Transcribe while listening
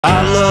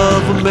I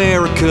love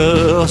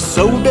America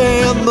so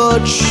damn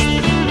much.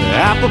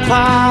 Apple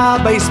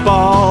pie,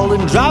 baseball,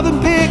 and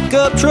driving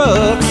pickup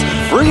trucks.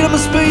 Freedom of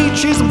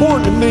speech is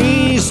important to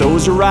me, so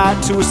is your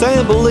right to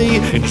assembly.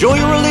 Enjoy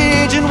your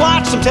religion,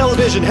 watch some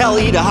television, hell,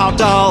 eat a hot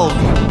dog.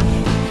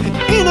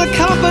 In a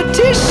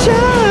competition,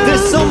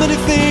 there's so many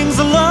things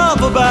I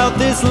love about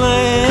this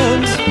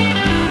land,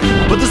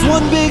 but there's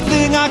one big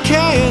thing I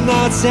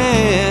cannot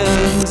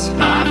stand.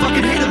 I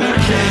fucking hate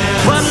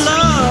Americans. But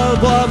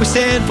love what we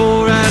stand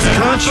for as a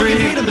country. I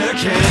fucking hate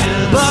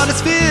Americans. But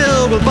it's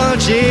filled with a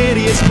bunch of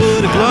idiots,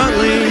 put it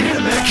bluntly.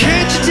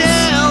 Can't you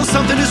tell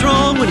something is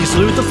wrong when you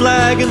salute the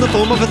flag in the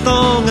form of a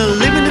thong?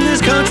 Living in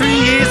this country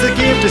is a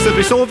gift. It's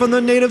simply stole from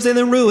the natives and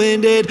then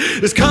ruined it.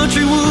 This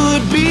country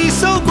would be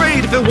so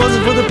great if it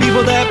wasn't for the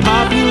people that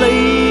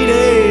populate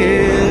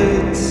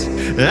it.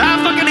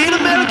 I fucking